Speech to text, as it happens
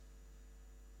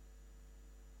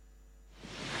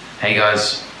Hey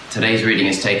guys, today's reading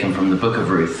is taken from the book of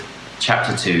Ruth,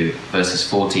 chapter 2, verses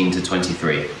 14 to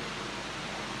 23.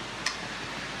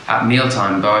 At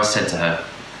mealtime, Boaz said to her,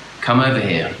 "Come over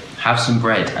here, have some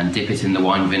bread and dip it in the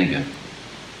wine vinegar."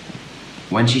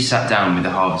 When she sat down with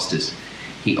the harvesters,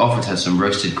 he offered her some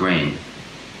roasted grain.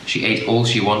 She ate all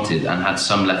she wanted and had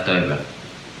some left over.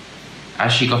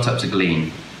 As she got up to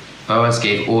glean, Boaz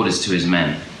gave orders to his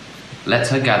men, "Let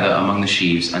her gather among the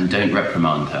sheaves and don't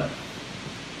reprimand her.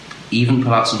 Even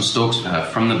pull out some stalks for her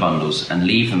from the bundles and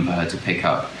leave them for her to pick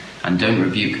up, and don't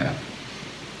rebuke her."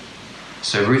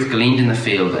 So Ruth gleaned in the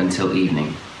field until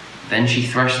evening. Then she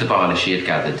threshed the barley she had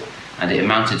gathered, and it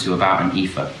amounted to about an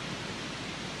ephah.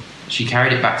 She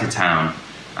carried it back to town,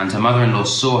 and her mother-in-law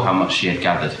saw how much she had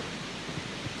gathered.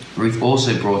 Ruth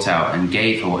also brought out and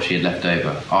gave her what she had left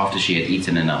over after she had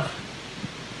eaten enough.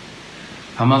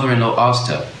 Her mother-in-law asked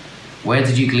her, "Where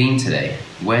did you glean today?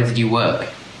 Where did you work?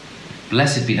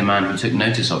 Blessed be the man who took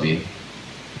notice of you."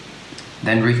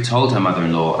 Then Ruth told her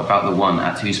mother-in-law about the one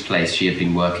at whose place she had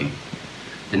been working.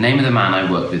 "The name of the man I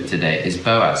work with today is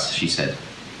Boaz," she said.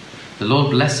 "The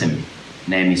Lord bless him,"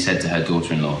 Naomi said to her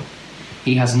daughter-in-law.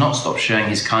 "He has not stopped showing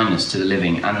his kindness to the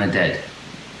living and the dead."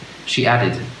 She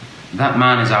added, "That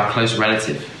man is our close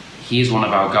relative. He is one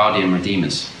of our guardian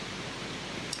redeemers."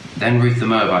 Then Ruth the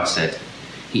Moabite said,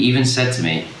 "He even said to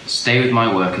me, 'Stay with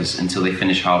my workers until they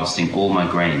finish harvesting all my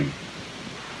grain.'"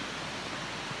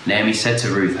 Naomi said to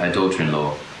Ruth, her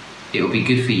daughter-in-law, "It will be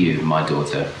good for you, my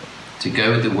daughter, to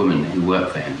go with the women who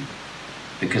work for him,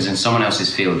 because in someone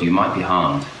else's field you might be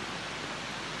harmed."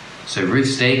 So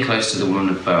Ruth stayed close to the woman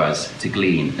of Boaz to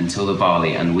glean until the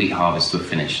barley and wheat harvests were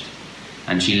finished,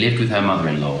 and she lived with her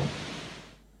mother-in-law.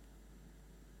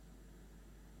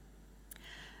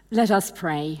 Let us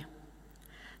pray.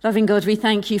 Loving God, we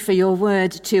thank you for your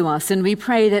word to us, and we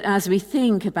pray that as we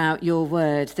think about your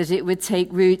word, that it would take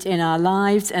root in our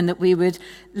lives and that we would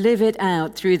live it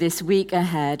out through this week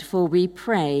ahead, for we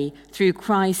pray through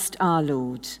Christ our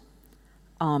Lord.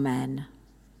 Amen.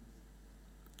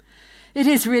 It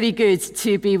is really good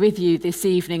to be with you this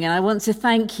evening, and I want to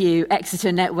thank you,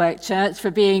 Exeter Network Church,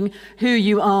 for being who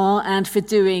you are and for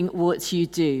doing what you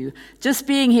do. Just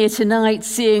being here tonight,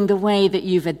 seeing the way that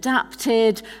you've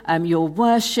adapted your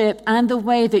worship and the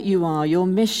way that you are, your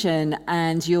mission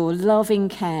and your loving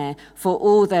care for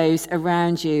all those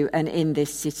around you and in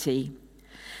this city.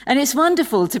 And it's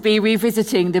wonderful to be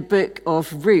revisiting the book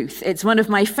of Ruth. It's one of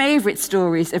my favourite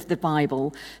stories of the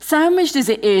Bible, sandwiched as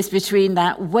it is between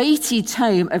that weighty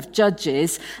tome of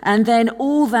Judges and then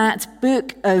all that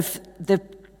book of the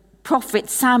prophet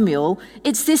Samuel.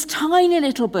 It's this tiny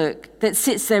little book that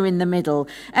sits there in the middle,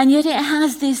 and yet it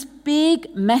has this big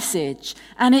message,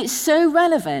 and it's so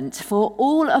relevant for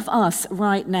all of us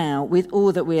right now with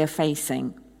all that we are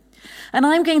facing. And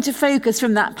I'm going to focus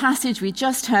from that passage we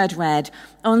just heard read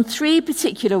on three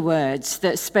particular words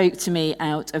that spoke to me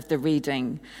out of the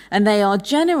reading. And they are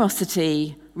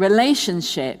generosity,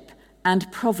 relationship,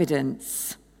 and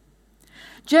providence.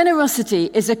 Generosity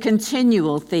is a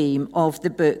continual theme of the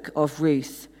book of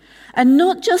Ruth. And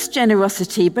not just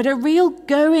generosity, but a real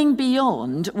going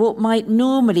beyond what might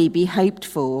normally be hoped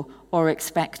for or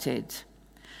expected.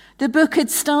 The book had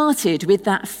started with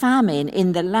that famine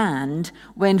in the land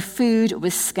when food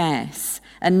was scarce.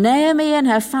 And Naomi and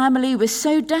her family were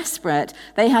so desperate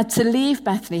they had to leave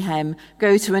Bethlehem,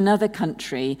 go to another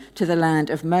country, to the land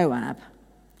of Moab.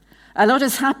 A lot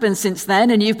has happened since then,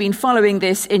 and you've been following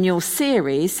this in your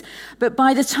series. But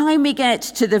by the time we get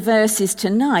to the verses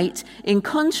tonight, in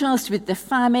contrast with the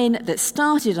famine that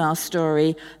started our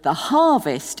story, the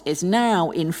harvest is now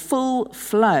in full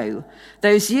flow.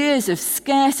 Those years of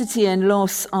scarcity and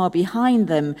loss are behind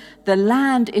them. The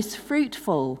land is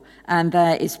fruitful, and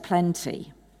there is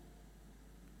plenty.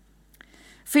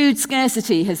 Food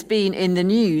scarcity has been in the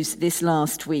news this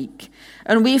last week,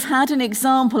 and we've had an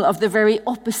example of the very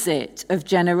opposite of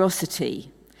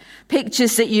generosity.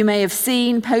 Pictures that you may have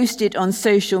seen posted on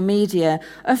social media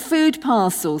of food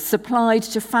parcels supplied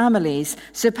to families,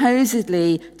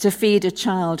 supposedly to feed a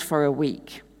child for a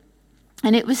week.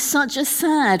 And it was such a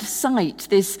sad sight,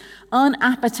 this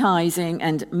unappetizing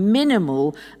and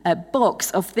minimal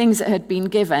box of things that had been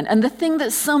given. And the thing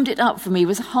that summed it up for me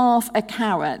was half a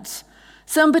carrot.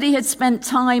 Somebody had spent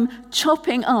time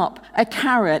chopping up a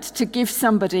carrot to give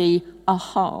somebody a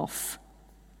half.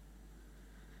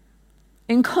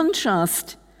 In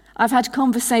contrast, I've had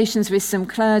conversations with some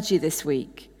clergy this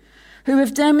week who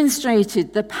have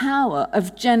demonstrated the power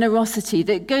of generosity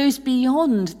that goes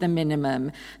beyond the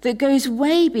minimum, that goes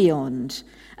way beyond,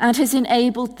 and has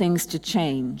enabled things to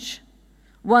change.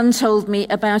 One told me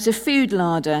about a food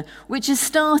larder which has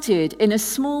started in a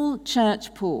small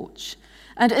church porch.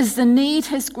 And as the need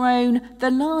has grown,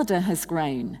 the larder has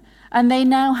grown. And they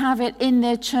now have it in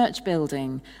their church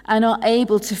building and are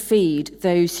able to feed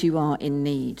those who are in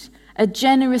need. A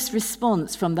generous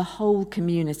response from the whole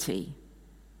community.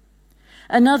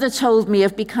 Another told me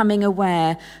of becoming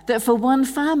aware that for one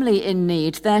family in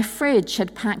need, their fridge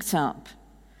had packed up.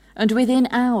 And within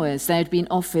hours, there had been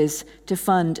offers to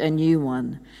fund a new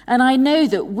one. And I know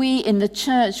that we in the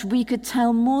church, we could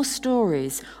tell more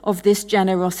stories of this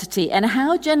generosity and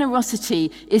how generosity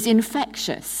is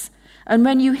infectious. And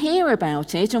when you hear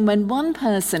about it, and when one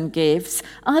person gives,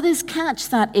 others catch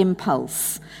that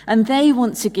impulse, and they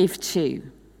want to give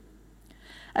too.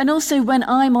 And also when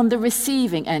I'm on the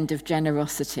receiving end of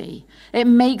generosity, it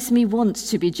makes me want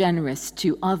to be generous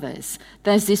to others.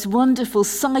 There's this wonderful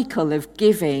cycle of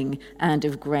giving and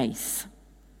of grace.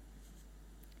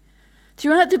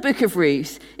 Throughout the book of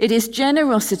Ruth, it is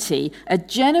generosity, a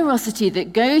generosity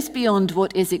that goes beyond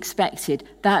what is expected,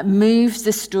 that moves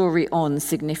the story on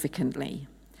significantly.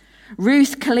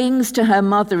 Ruth clings to her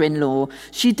mother-in-law.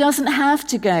 She doesn't have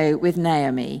to go with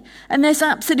Naomi. And there's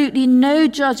absolutely no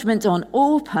judgment on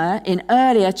Orpah in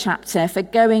earlier chapter for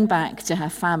going back to her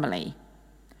family.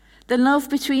 The love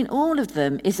between all of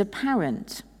them is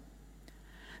apparent.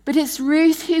 But it's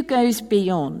Ruth who goes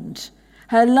beyond.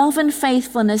 Her love and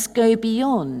faithfulness go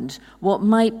beyond what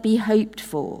might be hoped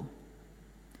for.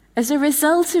 As a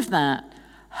result of that,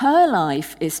 her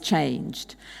life is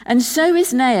changed, and so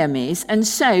is Naomi's, and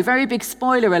so, very big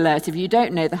spoiler alert if you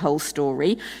don't know the whole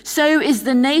story, so is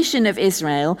the nation of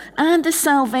Israel and the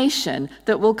salvation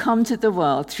that will come to the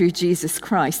world through Jesus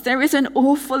Christ. There is an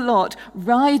awful lot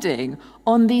riding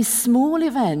on these small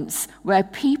events where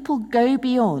people go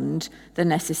beyond the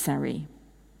necessary.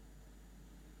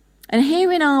 And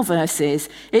here in our verses,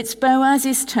 it's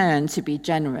Boaz's turn to be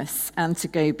generous and to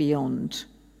go beyond.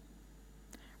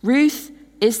 Ruth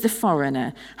is the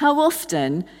foreigner. How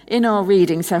often in our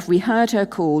readings have we heard her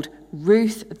called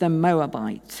Ruth the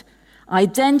Moabite,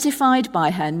 identified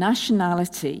by her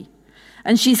nationality?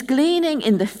 And she's gleaning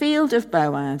in the field of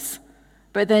Boaz,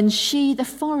 but then she, the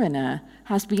foreigner,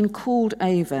 has been called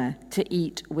over to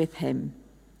eat with him.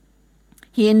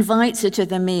 He invites her to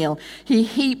the meal. He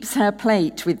heaps her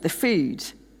plate with the food,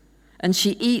 and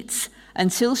she eats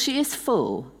until she is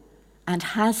full and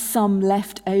has some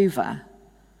left over.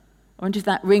 I wonder if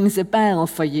that rings a bell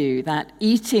for you, that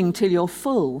eating till you're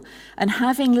full and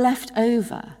having left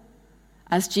over,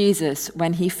 as Jesus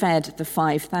when he fed the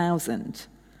 5,000.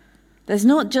 There's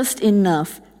not just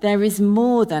enough, there is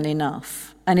more than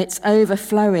enough, and it's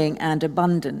overflowing and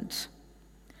abundant.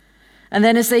 And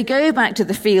then as they go back to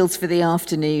the fields for the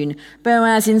afternoon,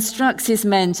 Boaz instructs his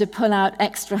men to pull out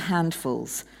extra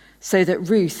handfuls so that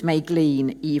Ruth may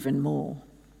glean even more.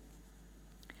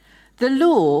 The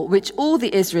law which all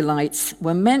the Israelites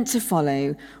were meant to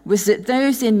follow was that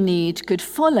those in need could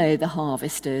follow the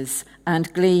harvesters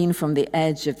and glean from the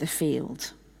edge of the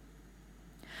field.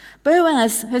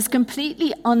 Boaz has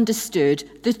completely understood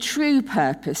the true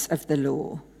purpose of the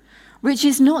law, which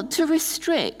is not to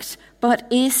restrict, but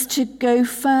is to go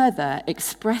further,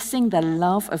 expressing the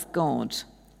love of God.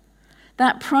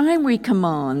 That primary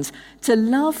command to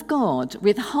love God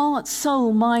with heart,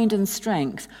 soul, mind, and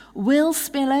strength will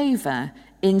spill over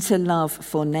into love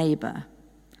for neighbour.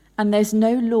 And there's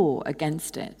no law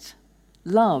against it.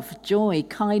 Love, joy,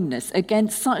 kindness,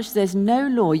 against such there's no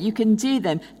law. You can do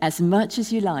them as much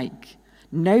as you like.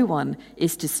 No one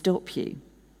is to stop you.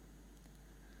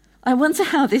 I wonder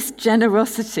how this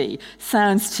generosity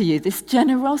sounds to you, this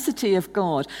generosity of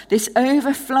God, this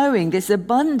overflowing, this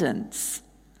abundance.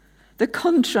 The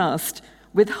contrast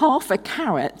with half a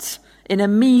carrot in a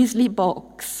measly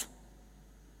box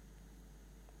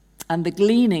and the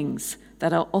gleanings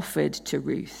that are offered to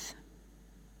Ruth.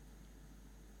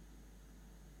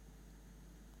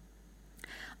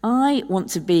 I want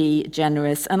to be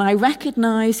generous, and I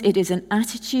recognize it is an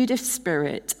attitude of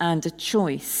spirit and a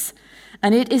choice.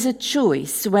 And it is a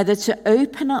choice whether to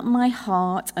open up my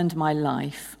heart and my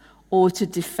life or to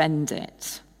defend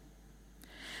it.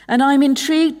 And I'm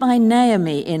intrigued by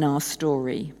Naomi in our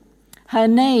story. Her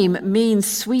name means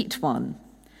sweet one.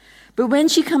 But when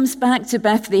she comes back to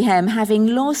Bethlehem, having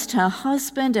lost her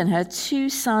husband and her 2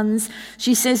 sons,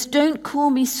 she says, "Don't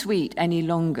call me sweet any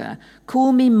longer.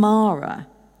 Call me Mara,"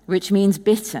 which means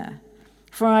bitter.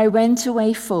 For I went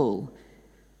away full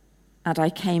and I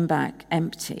came back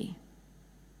empty.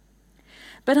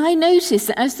 But I notice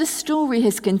that as the story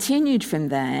has continued from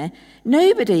there,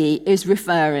 nobody is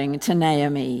referring to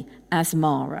Naomi as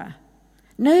Mara.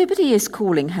 Nobody is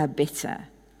calling her bitter.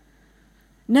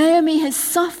 Naomi has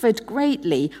suffered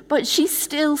greatly, but she's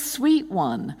still sweet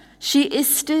one. She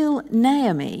is still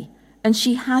Naomi, and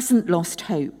she hasn't lost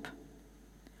hope.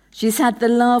 She's had the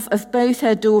love of both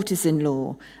her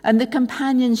daughters-in-law and the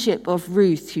companionship of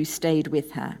Ruth, who stayed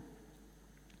with her.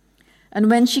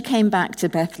 And when she came back to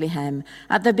Bethlehem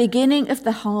at the beginning of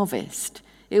the harvest,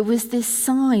 it was this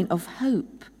sign of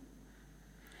hope.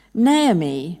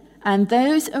 Naomi and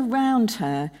those around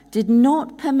her did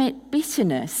not permit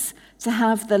bitterness to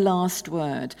have the last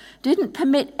word, didn't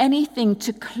permit anything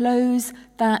to close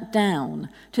that down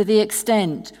to the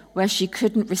extent where she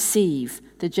couldn't receive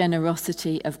the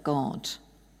generosity of God.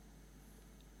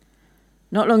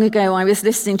 Not long ago, I was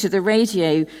listening to the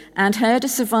radio and heard a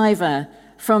survivor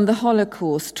from the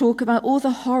Holocaust talk about all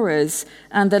the horrors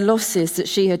and the losses that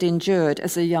she had endured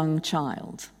as a young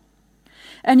child.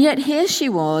 And yet here she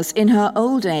was in her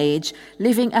old age,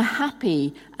 living a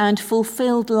happy and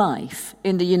fulfilled life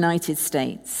in the United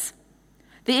States.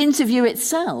 The interview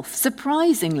itself,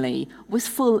 surprisingly, was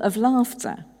full of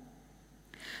laughter.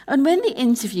 And when the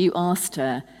interview asked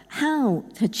her how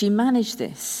had she managed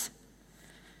this,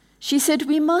 she said,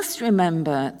 "We must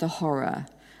remember the horror,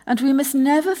 and we must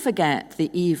never forget the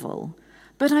evil,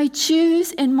 but I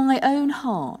choose in my own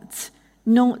heart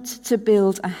not to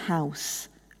build a house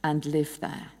and live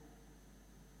there."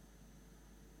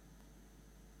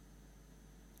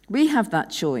 We have that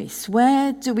choice.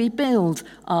 Where do we build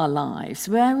our lives?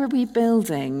 Where are we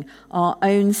building our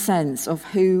own sense of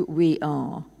who we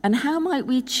are? And how might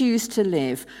we choose to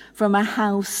live from a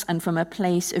house and from a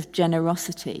place of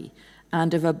generosity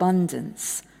and of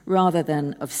abundance rather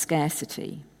than of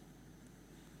scarcity?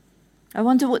 I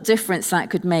wonder what difference that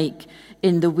could make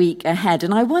in the week ahead.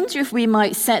 And I wonder if we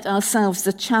might set ourselves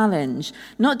the challenge,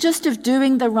 not just of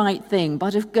doing the right thing,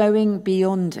 but of going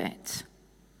beyond it.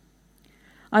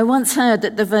 I once heard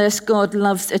that the verse, "God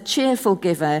loves a cheerful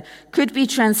giver," could be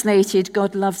translated,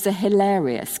 "God loves a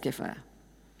hilarious giver."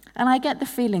 And I get the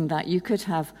feeling that you could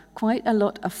have quite a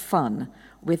lot of fun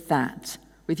with that,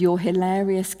 with your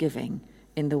hilarious giving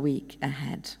in the week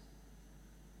ahead.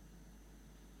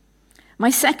 My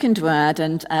second word,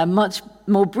 and much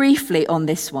more briefly on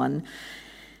this one,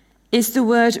 is the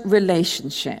word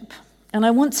relationship. And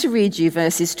I want to read you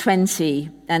verses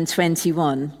 20 and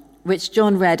 21, which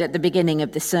John read at the beginning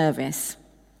of the service.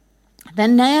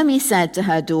 Then Naomi said to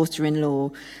her daughter-in-law,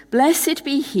 "Blessed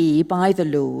be he by the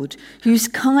Lord, whose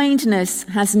kindness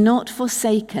has not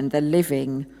forsaken the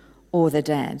living or the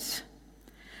dead."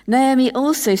 Naomi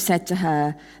also said to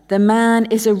her, "The man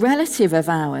is a relative of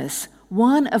ours,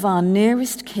 one of our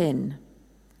nearest kin."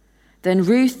 Then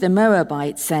Ruth the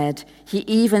Moabite said, "He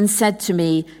even said to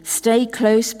me, 'Stay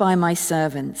close by my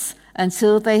servants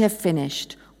until they have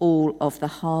finished all of the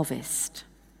harvest.'"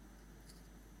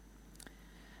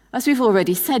 As we've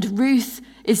already said, Ruth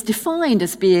is defined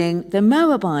as being the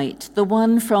Moabite, the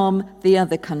one from the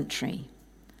other country.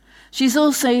 She's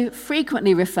also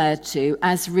frequently referred to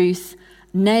as Ruth,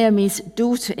 Naomi's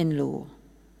daughter-in-law.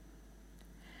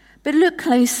 But look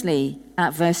closely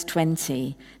at verse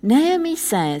 20. Naomi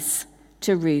says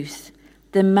to Ruth,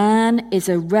 "The man is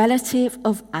a relative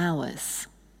of ours.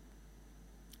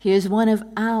 He is one of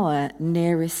our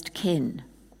nearest kin."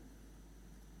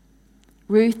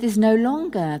 Ruth is no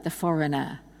longer the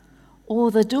foreigner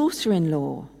or the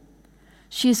daughter-in-law.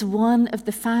 She is one of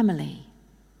the family.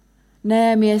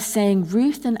 Naomi is saying,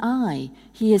 Ruth and I,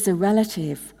 he is a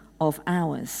relative of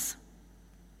ours.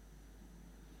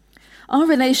 Our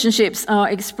relationships are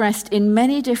expressed in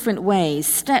many different ways: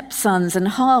 stepsons and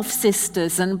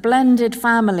half-sisters and blended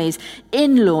families,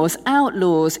 in-laws,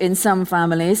 outlaws in some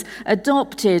families,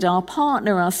 adopted, our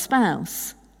partner, our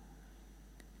spouse.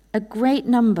 A great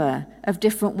number of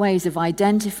different ways of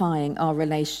identifying our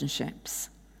relationships.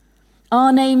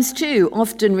 Our names, too,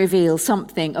 often reveal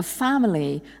something of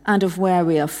family and of where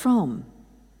we are from.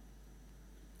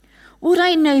 What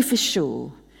I know for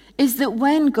sure is that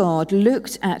when God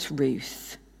looked at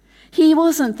Ruth, he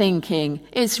wasn't thinking,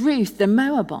 it's Ruth the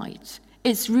Moabite,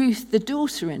 it's Ruth the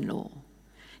daughter-in-law.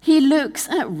 He looks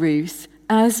at Ruth,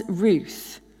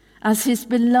 as his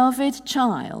beloved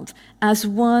child, as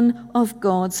one of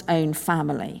God's own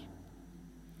family.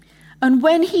 And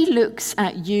when he looks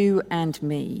at you and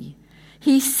me,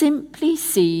 he simply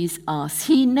sees us.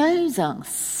 He knows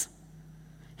us.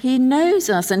 He knows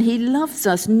us and he loves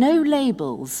us. No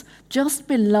labels, just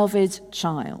beloved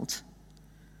child.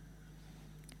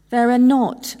 There are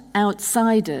not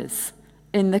outsiders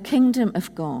in the kingdom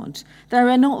of God. There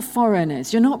are not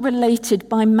foreigners. You're not related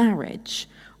by marriage.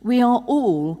 We are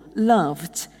all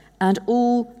loved and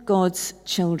all God's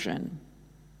children.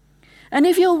 And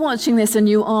if you're watching this and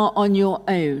you are on your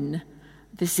own,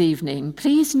 this evening,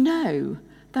 please know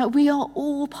that we are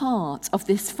all part of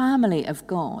this family of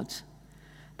God,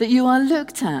 that you are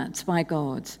looked at by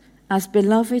God as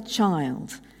beloved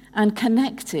child and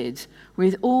connected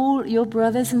with all your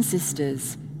brothers and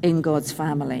sisters in God's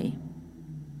family.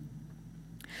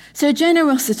 So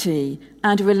generosity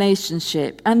and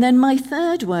relationship. And then my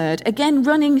third word, again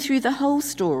running through the whole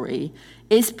story,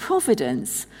 is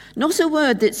providence. Not a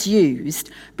word that's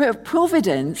used, but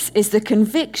providence is the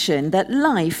conviction that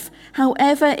life,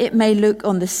 however it may look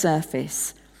on the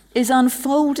surface, is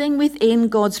unfolding within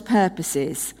God's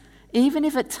purposes, even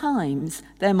if at times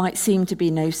there might seem to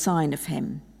be no sign of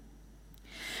him.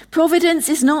 Providence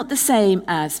is not the same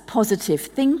as positive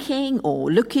thinking or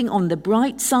looking on the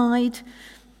bright side,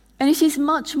 and it is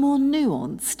much more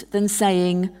nuanced than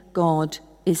saying God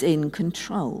is in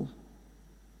control.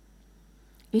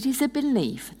 It is a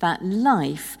belief that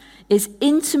life is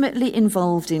intimately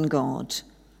involved in God,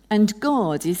 and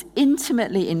God is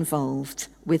intimately involved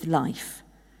with life,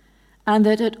 and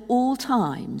that at all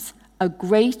times a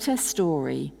greater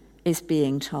story is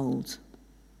being told.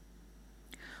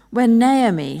 When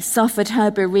Naomi suffered her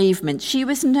bereavement, she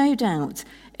was no doubt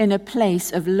in a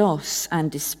place of loss and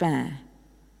despair.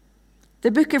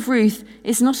 The book of Ruth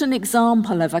is not an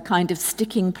example of a kind of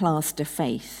sticking plaster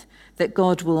faith that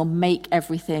God will make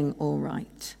everything all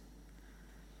right.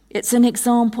 It's an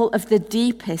example of the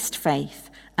deepest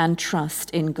faith and trust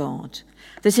in God,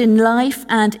 that in life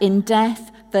and in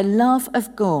death, the love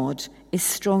of God is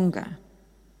stronger.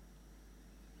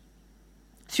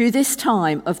 Through this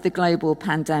time of the global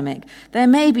pandemic, there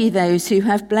may be those who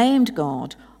have blamed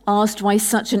God, asked why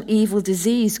such an evil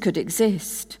disease could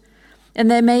exist.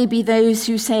 And there may be those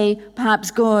who say,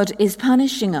 perhaps God is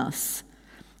punishing us.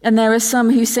 And there are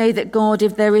some who say that God,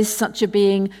 if there is such a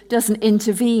being, doesn't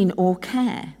intervene or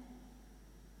care.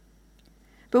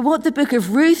 But what the book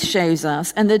of Ruth shows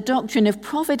us, and the doctrine of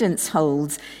providence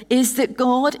holds, is that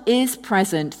God is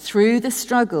present through the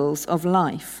struggles of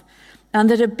life, and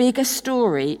that a bigger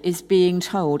story is being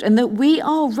told, and that we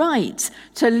are right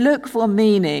to look for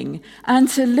meaning and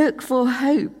to look for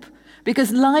hope,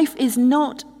 because life is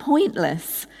not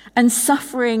pointless and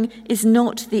suffering is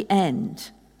not the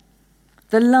end.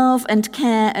 The love and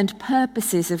care and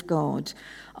purposes of God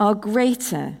are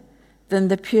greater than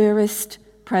the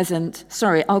present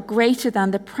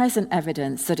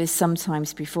evidence that is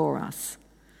sometimes before us.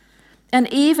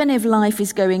 And even if life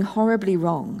is going horribly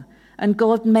wrong and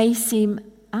God may seem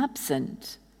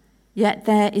absent, yet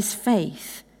there is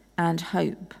faith and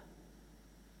hope.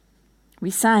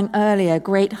 We sang earlier,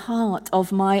 great heart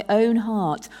of my own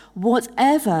heart,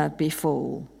 whatever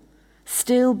befall,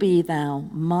 still be thou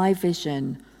my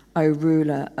vision, O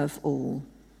ruler of all.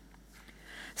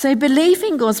 So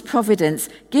believing God's providence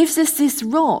gives us this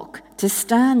rock to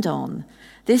stand on,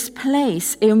 this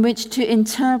place in which to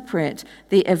interpret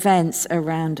the events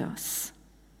around us.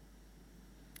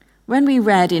 When we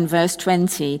read in verse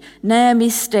 20,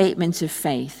 Naomi's statement of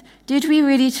faith, did we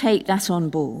really take that on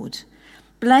board?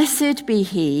 Blessed be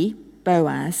he,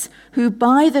 Boaz, who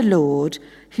by the Lord,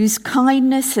 whose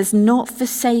kindness has not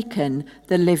forsaken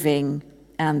the living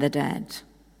and the dead.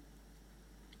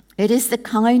 It is the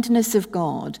kindness of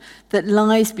God that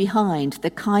lies behind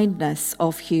the kindness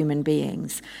of human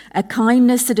beings, a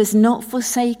kindness that has not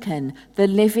forsaken the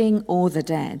living or the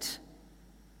dead.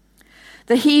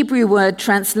 The Hebrew word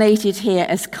translated here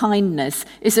as kindness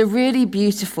is a really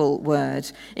beautiful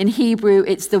word. In Hebrew,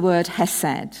 it's the word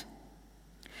hesed.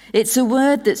 It's a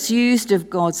word that's used of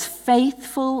God's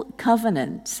faithful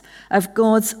covenant, of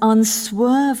God's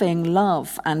unswerving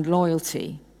love and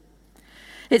loyalty.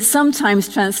 It's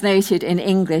sometimes translated in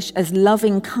English as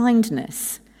loving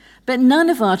kindness, but none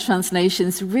of our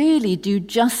translations really do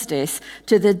justice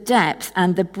to the depth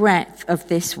and the breadth of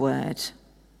this word.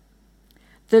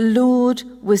 The Lord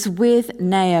was with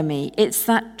Naomi. It's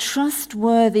that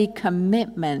trustworthy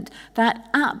commitment, that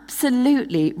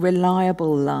absolutely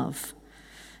reliable love.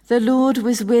 The Lord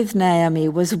was with Naomi,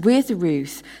 was with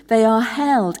Ruth. They are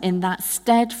held in that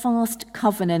steadfast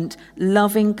covenant,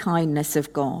 loving kindness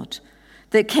of God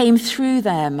that came through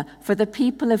them for the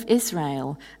people of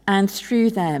Israel and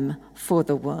through them for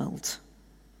the world.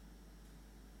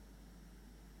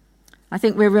 I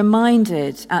think we're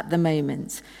reminded at the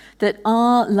moment that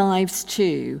our lives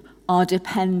too are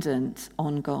dependent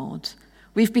on God.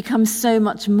 We've become so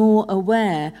much more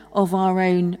aware of our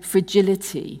own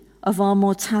fragility, of our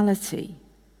mortality.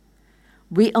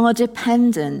 We are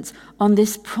dependent on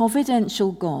this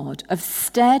providential God of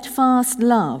steadfast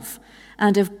love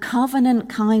and of covenant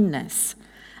kindness,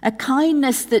 a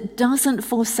kindness that doesn't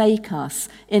forsake us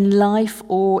in life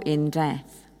or in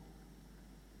death.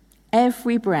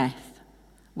 Every breath,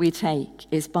 we take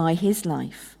is by his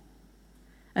life,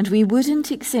 and we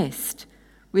wouldn't exist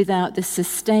without the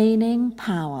sustaining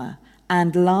power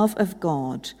and love of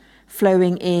God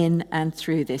flowing in and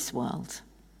through this world.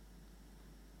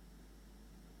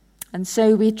 And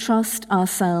so we trust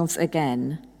ourselves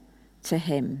again to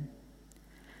him,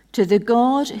 to the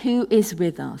God who is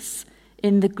with us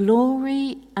in the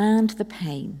glory and the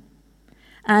pain,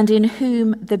 and in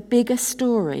whom the bigger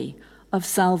story of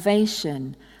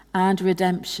salvation and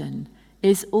redemption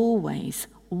is always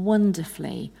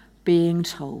wonderfully being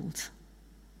told.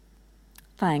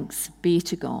 Thanks be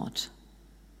to God.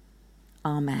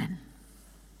 Amen.